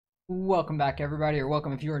Welcome back, everybody, or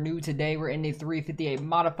welcome if you are new. Today we're in the 358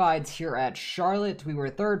 Modifieds here at Charlotte. We were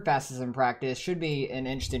third fastest in practice. Should be an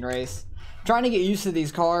interesting race. Trying to get used to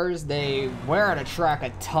these cars. They wear out a track a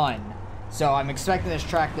ton, so I'm expecting this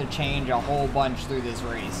track to change a whole bunch through this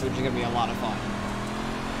race, which is going to be a lot of fun.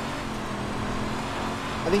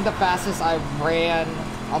 I think the fastest I ran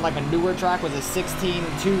on like a newer track was a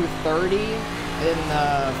 16.230. And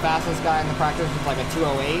the fastest guy in the practice was like a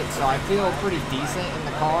 208, so I feel pretty decent in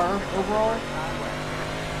the car overall.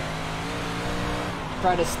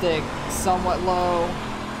 Try to stick somewhat low.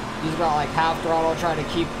 Use about like half throttle, try to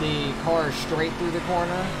keep the car straight through the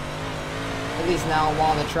corner. At least now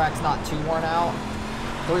while the track's not too worn out.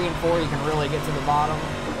 3 and 4 you can really get to the bottom.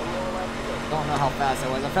 Don't know how fast it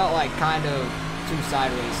was. I felt like kind of two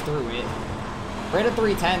sideways through it. Right at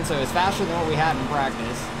 310, so it's faster than what we had in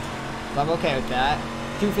practice. So I'm okay with that.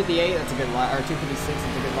 258, that's a good lap, or 256,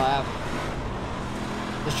 that's a good lap.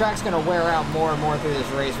 This track's gonna wear out more and more through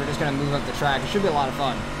this race. We're just gonna move up the track. It should be a lot of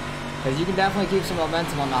fun, because you can definitely keep some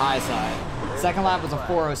momentum on the high side. Second lap was a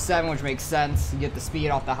 407, which makes sense. You get the speed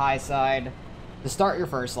off the high side to start your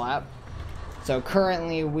first lap. So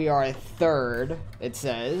currently we are third, it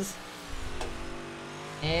says.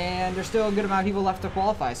 And there's still a good amount of people left to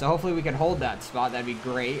qualify, so hopefully we can hold that spot. That'd be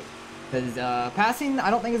great. Because passing, I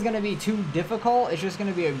don't think is going to be too difficult. It's just going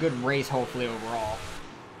to be a good race, hopefully, overall.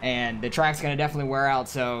 And the track's going to definitely wear out,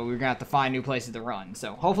 so we're going to have to find new places to run.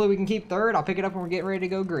 So hopefully we can keep third. I'll pick it up when we're getting ready to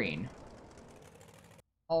go green.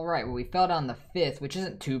 Alright, well, we fell down the 5th, which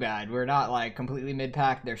isn't too bad. We're not, like, completely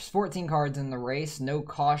mid-pack. There's 14 cars in the race. No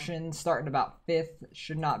caution. Starting about 5th.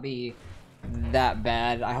 Should not be that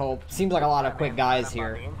bad, I hope. Seems like a lot of quick guys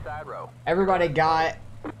here. Everybody got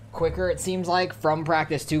quicker, it seems like, from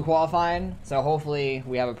practice to qualifying, so hopefully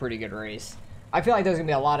we have a pretty good race. I feel like there's gonna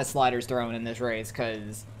be a lot of sliders thrown in this race,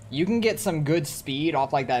 because you can get some good speed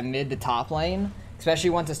off like that mid to top lane, especially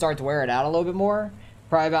once it starts to wear it out a little bit more.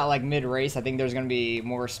 Probably about like mid race, I think there's gonna be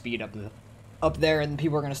more speed up there, and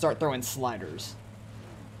people are gonna start throwing sliders.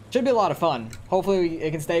 Should be a lot of fun. Hopefully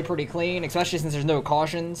it can stay pretty clean, especially since there's no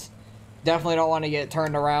cautions. Definitely don't want to get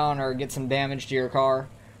turned around or get some damage to your car.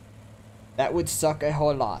 That would suck a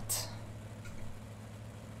whole lot.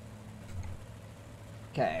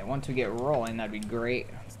 Okay, once we get rolling, that'd be great.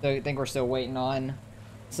 Still, I think we're still waiting on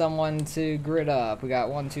someone to grid up. We got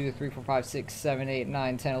 1, 2, 3, 4, 5, 6, 7, 8,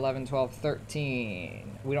 9, 10, 11, 12,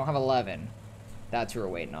 13. We don't have 11. That's who we're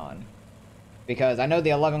waiting on. Because I know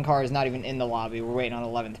the 11 car is not even in the lobby. We're waiting on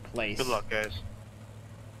 11th place. Good luck, guys.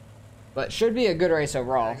 But should be a good race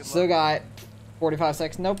overall. Yeah, still got 45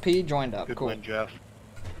 seconds. No P joined up. Good cool. win, Jeff.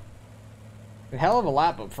 A hell of a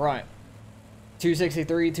lap up front.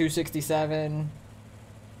 263, 267.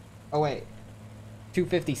 Oh, wait.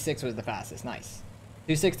 256 was the fastest. Nice.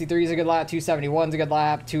 263 is a good lap. 271 is a good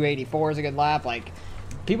lap. 284 is a good lap. Like,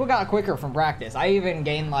 people got quicker from practice. I even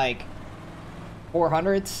gained, like,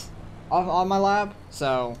 400s on my lap.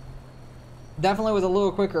 So, definitely was a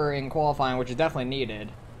little quicker in qualifying, which is definitely needed.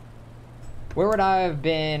 Where would I have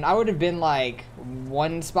been? I would have been, like,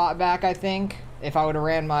 1 spot back, I think, if I would have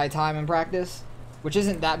ran my time in practice, which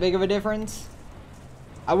isn't that big of a difference.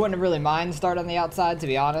 I wouldn't have really mind start on the outside, to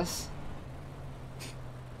be honest.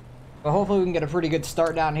 But hopefully we can get a pretty good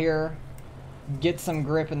start down here, get some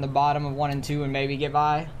grip in the bottom of 1 and 2, and maybe get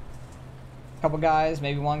by a couple guys,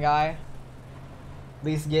 maybe one guy. At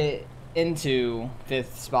least get into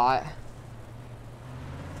 5th spot.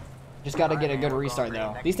 Just got to get a good restart,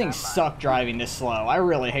 though. These things suck driving this slow. I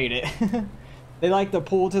really hate it. They like to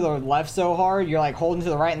pull to the left so hard, you're like holding to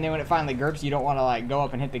the right, and then when it finally grips, you don't want to like go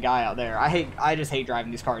up and hit the guy out there. I just hate driving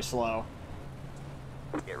these cars slow.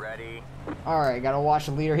 Get ready. Alright, gotta watch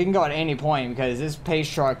the leader. He can go at any point because this pace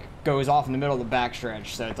truck goes off in the middle of the backstretch,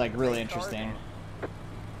 so it's like really interesting.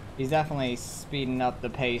 He's definitely speeding up the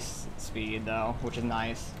pace speed though, which is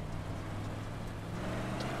nice.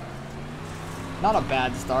 Not a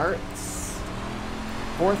bad start.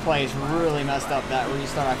 4th place really messed up that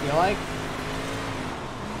restart, I feel like.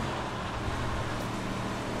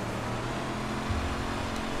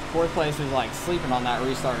 Fourth place was like sleeping on that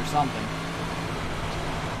restart or something.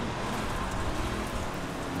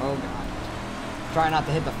 Oh god. Trying not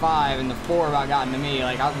to hit the 5, and the 4 about got into me.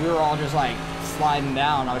 Like we were all just like sliding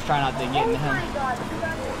down. I was trying not to get into him. Oh my god,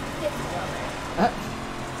 you got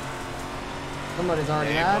Somebody's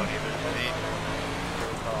already mad.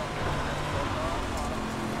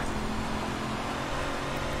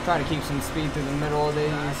 Try to keep some speed through the middle of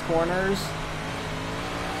these corners.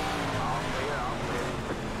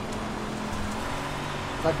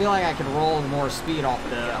 I feel like I could roll more speed off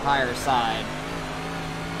the higher side.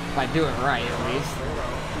 If I do it right, at least.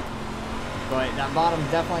 but that bottom's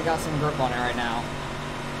definitely got some grip on it right now.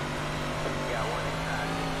 Got one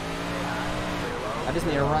inside. Stay high. Clear low. I just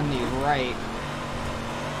need to run these right.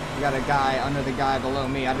 We got a guy under the guy below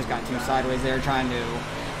me. I just got too sideways there trying to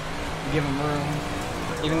give him room.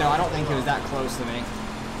 Even though I don't think he was that close to me.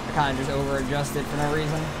 I kind of just over-adjusted for no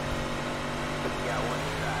reason. Got one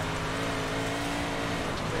inside.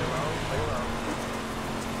 Clear low. Clear low.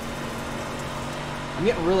 I'm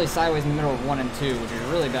getting really sideways in the middle of 1 and 2, which is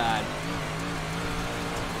really bad.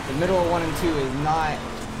 The middle of 1 and 2 is not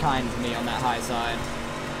kind to me on that high side.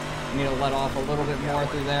 I need to let off a little bit more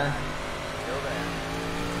through there. Still there.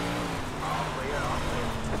 All clear. All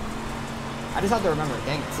clear. I just have to remember,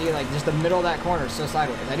 dang, see, like, just the middle of that corner is so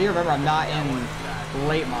sideways. I need to remember I'm not in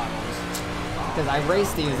late models. Because I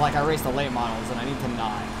race these like I race the late models, and I need to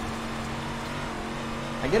not.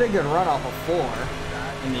 I get a good run off of 4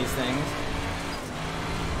 in these things.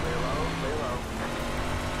 Clear low. Clear low.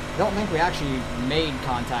 I don't think we actually made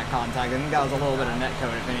contact. I think that was a little bit of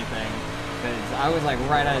netcode, if anything. Because I was like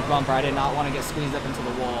right at his bumper. I did not want to get squeezed up into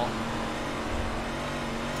the wall.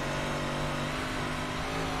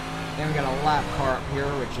 Then we got a lap car up here,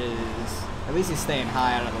 which is... At least he's staying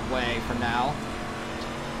high out of the way for now.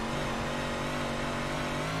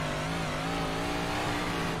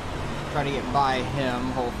 Try to get by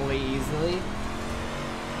him, hopefully, easily.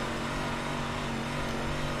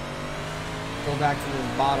 Go back to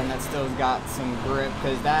this bottom that still's got some grip,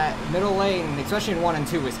 because that middle lane, especially in 1 and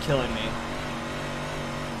 2, was killing me.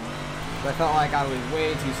 I felt like I was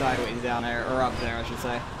way too sideways down there, or up there, I should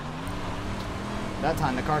say. That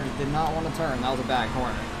time the car just did not want to turn. That was a bad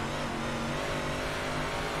corner.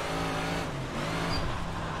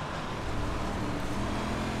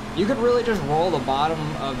 You could really just roll the bottom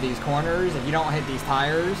of these corners if you don't hit these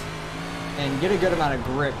tires and get a good amount of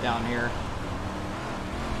grip down here.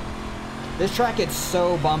 This track gets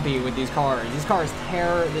so bumpy with these cars. These cars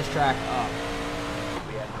tear this track up.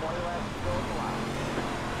 We have 20 laps to go in the line.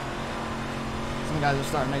 Some guys are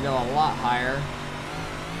starting to go a lot higher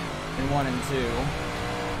in 1 and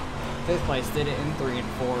 2. 5th place did it in 3 and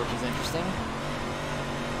 4, which is interesting.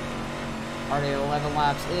 Already 11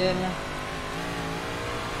 laps in.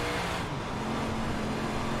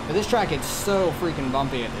 But this track gets so freaking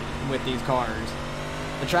bumpy with these cars.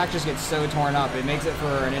 The track just gets so torn up. It makes it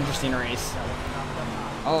for an interesting race.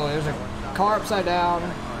 Oh, there's a car upside down.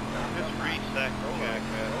 Just reset, check.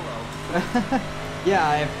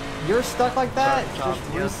 Yeah, if you're stuck like that, Sorry, just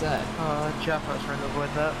Tom, yeah. reset. Jeff, I was trying to avoid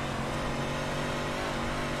that.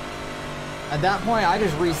 At that point, I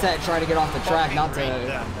just reset, try to get off the track, not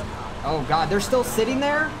to... Oh god, they're still sitting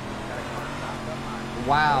there?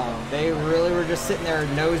 Wow, they really were just sitting there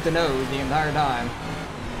nose to nose the entire time.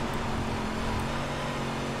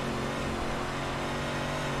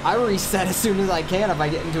 I reset as soon as I can if I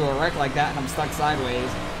get into a wreck like that and I'm stuck sideways.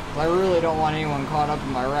 I really don't want anyone caught up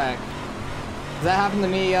in my wreck. That happened to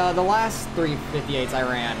me the last 358s I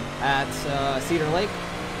ran at Cedar Lake.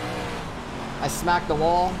 I smacked the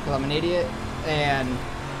wall because I'm an idiot and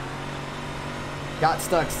got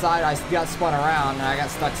stuck I got spun around and I got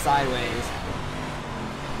stuck sideways.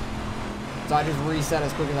 So I just reset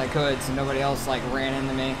as quick as I could so nobody else like ran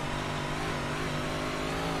into me.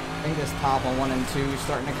 I think this top on 1 and 2 is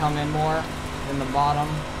starting to come in more than the bottom.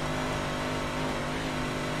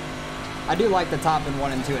 I do like the top in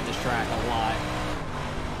 1 and 2 at this track a lot.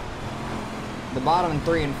 The bottom in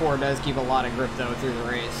 3 and 4 does keep a lot of grip though through the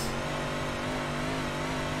race.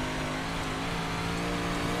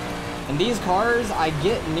 And these cars, I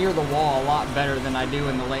get near the wall a lot better than I do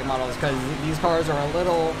in the late models because these cars are a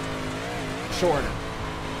little shorter.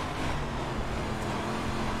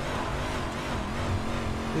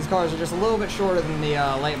 These cars are just a little bit shorter than the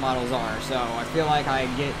late models are, so I feel like I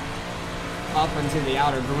get up into the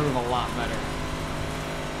outer groove a lot better.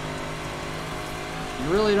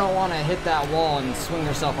 You really don't want to hit that wall and swing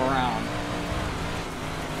yourself around.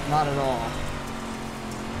 Not at all.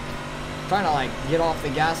 I'm trying to like get off the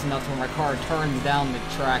gas enough where my car turns down the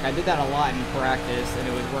track. I did that a lot in practice and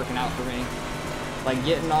it was working out for me. Like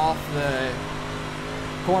getting off the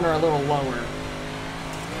corner a little lower.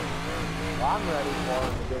 Well, I'm ready for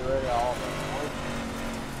him to get rid of all of them.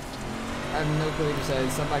 I have no clue what you said.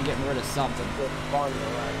 Something about getting rid of something. It's fun to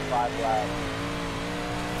run 5 laps.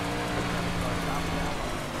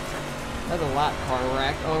 Another lap car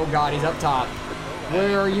wreck. Oh god, he's up top.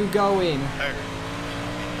 Where are you going?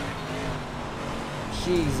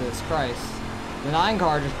 Jesus Christ. The 9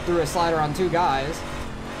 car just threw a slider on 2 guys.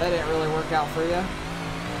 That didn't really work out for you. There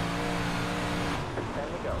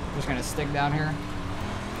we go. Just gonna stick down here.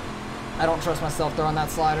 I don't trust myself throwing that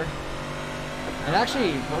slider. It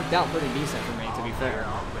actually worked out pretty decent for me, to be fair.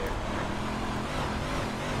 All clear.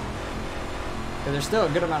 Because there's still a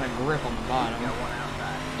good amount of grip on the bottom. Got one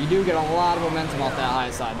outside. You do get a lot of momentum off that high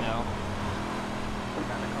side though.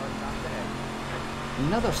 Got the car stopped ahead.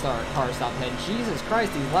 Another car stopped ahead. Jesus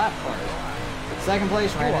Christ, these lap cars. Second place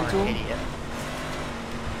ran into him. Idiot.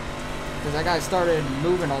 Because that guy started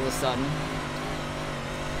moving all of a sudden.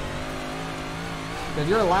 If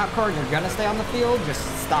you're a lap car and you're gonna stay on the field, just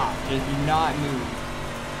stop. Just do not move.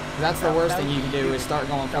 That's the worst thing you can do is start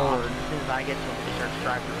going forward. As soon as I get to him, he starts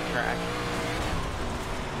driving the track.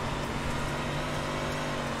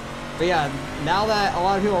 But yeah, now that a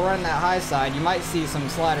lot of people are running that high side, you might see some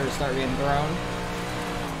sliders start being thrown.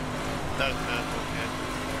 That's okay.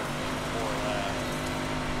 More left.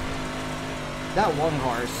 That one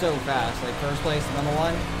car is so fast. Like first place, number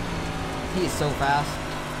one. He's so fast.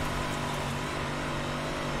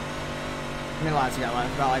 How many laps we got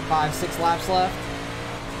left? About like 5-6 laps left.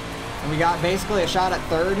 And we got basically a shot at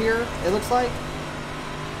third here, it looks like.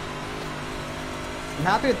 I'm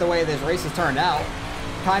happy with the way this race has turned out.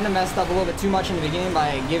 Kind of messed up a little bit too much in the beginning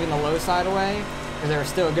by giving the low side away, because there was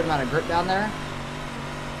still a good amount of grip down there.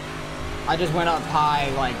 I just went up high,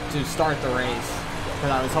 like, to start the race,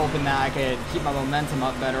 because I was hoping that I could keep my momentum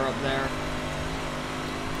up better up there.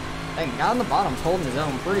 And guy on the bottom's holding his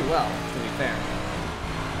own pretty well, to be fair.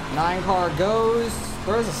 9 car goes,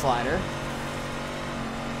 throws a slider.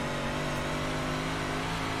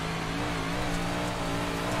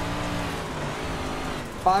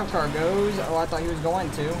 5 car goes. Oh, I thought he was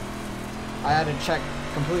going to. I had to check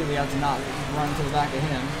completely. I had to not run to the back of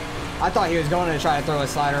him. I thought he was going to try to throw a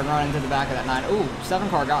slider and run into the back of that 9. Ooh, 7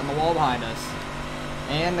 car got in the wall behind us.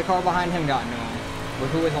 And the car behind him got into him. But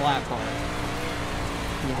who is a lap car?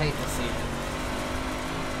 You hate to see it.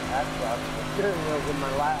 That's rough. The steering wheel's in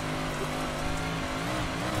my lap.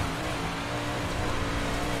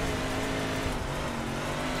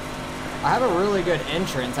 I have a really good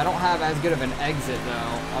entrance. I don't have as good of an exit,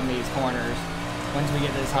 though, on these corners once we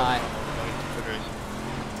get this high.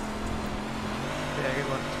 Yeah, good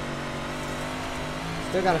one.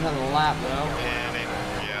 Still got another lap, though. Yeah, maybe.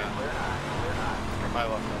 Yeah. My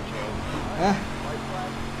luck on show. Eh,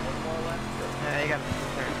 Yeah, you got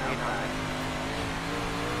 13 on it.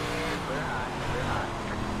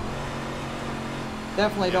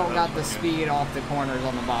 definitely Yeah, don't got the that's good. speed off the corners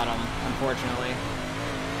on the bottom, unfortunately.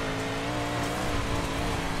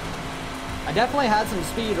 I definitely had some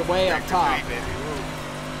speed way up top. Victory, baby. Woo.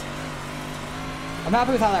 I'm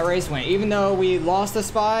happy with how that race went. Even though we lost a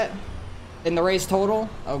spot in the race total.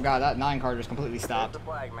 Oh god, that 9 car just completely stopped. The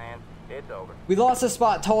flag, man. It's over. We lost a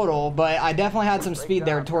spot total, but I definitely had some speed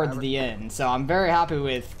there towards the end. So I'm very happy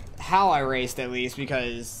with how I raced, at least,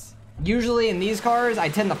 because usually in these cars, I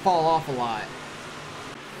tend to fall off a lot.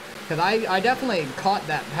 Because I definitely caught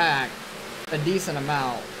that pack a decent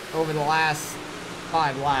amount over the last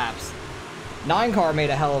 5 laps. 9 car made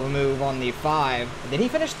a hell of a move on the 5. Did he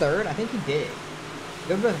finish 3rd? I think he did.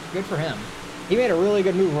 Good for him. He made a really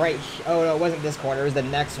good move right. Oh no, it wasn't this corner. It was the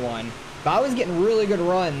next one. But I was getting really good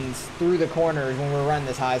runs through the corners when we were running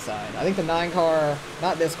this high side. I think the 9 car,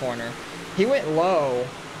 not this corner. He went low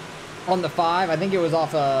on the 5. I think it was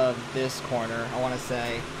off of this corner, I want to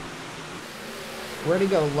say. Where'd he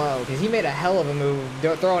go low? Because he made a hell of a move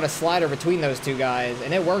throwing a slider between those 2 guys,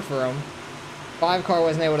 and it worked for him. 5 car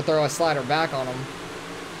wasn't able to throw a slider back on him.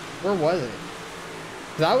 Where was it?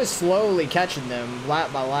 Because I was slowly catching them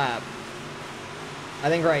lap by lap. I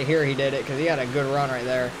think right here he did it because he had a good run right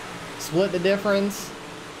there. Split the difference.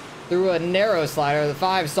 Threw a narrow slider. The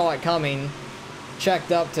 5 saw it coming.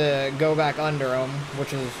 Checked up to go back under him,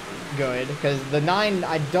 which was good. Because the 9,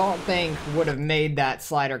 I don't think, would have made that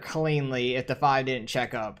slider cleanly if the 5 didn't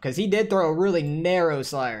check up. Because he did throw a really narrow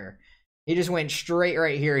slider. He just went straight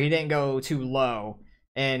right here. He didn't go too low.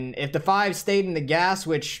 And if the 5 stayed in the gas,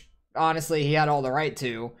 which honestly he had all the right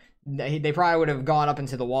to, they probably would have gone up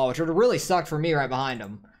into the wall, which would have really sucked for me right behind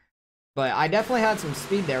him. But I definitely had some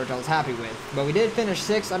speed there, which I was happy with. But we did finish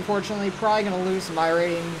 6th, unfortunately. Probably going to lose some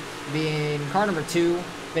iRating, being car number 2,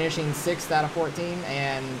 finishing 6th out of 14,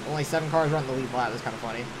 and only 7 cars running the lead lap. That's kind of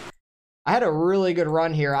funny. I had a really good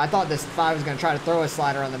run here. I thought this 5 was going to try to throw a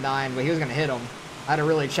slider on the 9, but he was going to hit him. I had to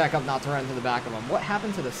really check up not to run into the back of him. What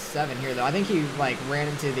happened to the 7 here, though? I think he, like, ran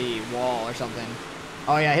into the wall or something.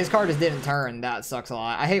 Oh, yeah, his car just didn't turn. That sucks a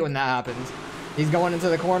lot. I hate when that happens. He's going into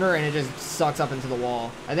the corner, and it just sucks up into the wall.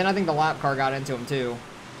 And then I think the lap car got into him, too.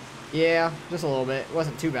 Yeah, just a little bit. It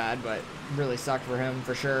wasn't too bad, but really sucked for him,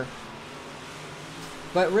 for sure.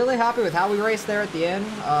 But really happy with how we raced there at the end.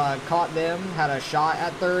 Caught them, had a shot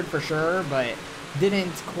at 3rd for sure, but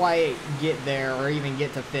didn't quite get there or even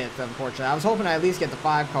get to 5th, unfortunately. I was hoping to at least get the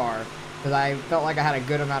 5 car because I felt like I had a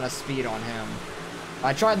good amount of speed on him.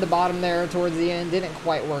 I tried the bottom there towards the end, didn't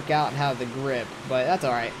quite work out and have the grip, but that's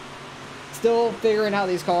alright. Still figuring out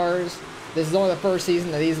these cars. This is only the first season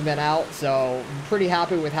that these have been out, so I'm pretty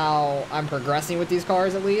happy with how I'm progressing with these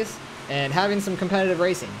cars at least, and having some competitive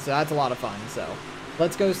racing, so that's a lot of fun. So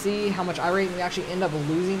let's go see how much iRacing we actually end up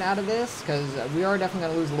losing out of this, because we are definitely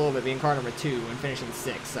going to lose a little bit being car number 2 and finishing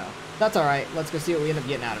 6th, so that's alright. Let's go see what we end up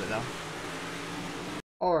getting out of it though.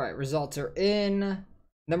 Alright, results are in.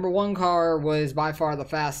 Number 1 car was by far the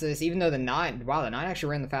fastest, even though the 9, wow, the 9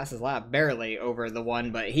 actually ran the fastest lap, barely over the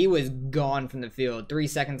 1, but he was gone from the field, 3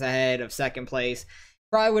 seconds ahead of 2nd place.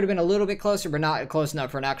 Probably would have been a little bit closer, but not close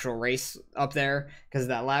enough for an actual race up there because of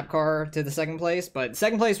that lap car to the 2nd place. But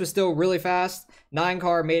 2nd place was still really fast. 9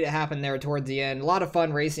 car made it happen there towards the end. A lot of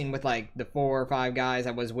fun racing with like the 4 or 5 guys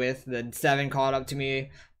I was with. The 7 caught up to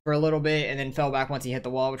me for a little bit and then fell back once he hit the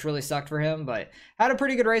wall, which really sucked for him, but had a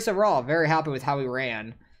pretty good race overall. Very happy with how he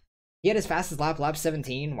ran. He had his fastest lap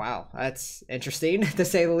 17. Wow, that's interesting to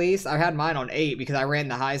say the least. I had mine on 8 because I ran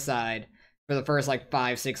the high side for the first like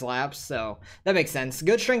 5-6 laps, so that makes sense.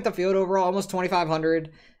 Good strength of field overall, almost 2,500.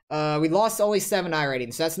 We lost only 7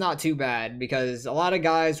 iRatings, so that's not too bad because a lot of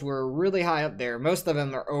guys were really high up there. Most of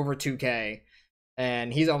them are over 2K,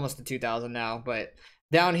 and he's almost to 2,000 now, but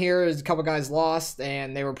down here is a couple guys lost,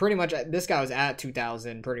 and they were pretty much, this guy was at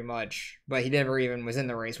 2,000 pretty much, but he never even was in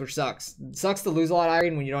the race, which sucks. It sucks to lose a lot of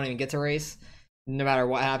iRating when you don't even get to race, no matter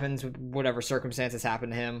what happens, whatever circumstances happen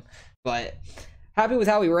to him. But happy with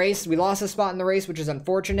how we raced. We lost a spot in the race, which is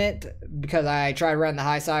unfortunate, because I tried running the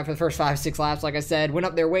high side for the first 5-6 laps, like I said. Went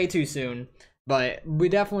up there way too soon, but we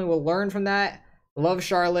definitely will learn from that. Love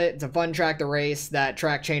Charlotte. It's a fun track to race. That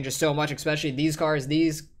track changes so much, especially these cars.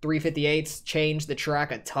 These 358s change the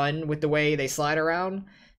track a ton with the way they slide around.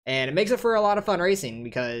 And it makes it for a lot of fun racing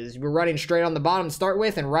because we're running straight on the bottom to start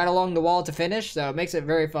with and right along the wall to finish. So it makes it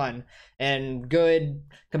very fun and good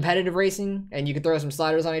competitive racing. And you can throw some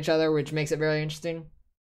sliders on each other, which makes it very interesting.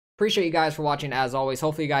 Appreciate you guys for watching as always.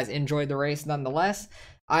 Hopefully you guys enjoyed the race nonetheless.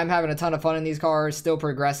 I'm having a ton of fun in these cars, still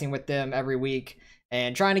progressing with them every week.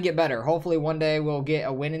 And trying to get better. Hopefully one day we'll get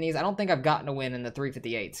a win in these. I don't think I've gotten a win in the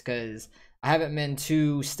 358s because I haven't been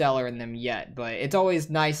too stellar in them yet. But it's always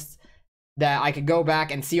nice that I could go back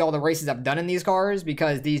and see all the races I've done in these cars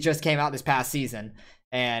because these just came out this past season.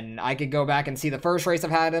 And I could go back and see the first race I've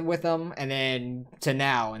had with them and then to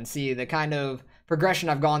now and see the kind of progression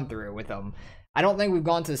I've gone through with them. I don't think we've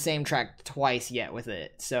gone to the same track twice yet with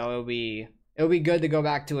it. So it'll be good to go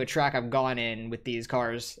back to a track I've gone in with these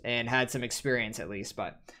cars and had some experience at least.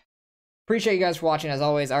 But appreciate you guys for watching as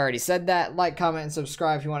always. I already said that. Like, comment, and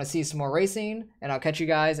subscribe if you want to see some more racing. And I'll catch you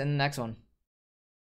guys in the next one.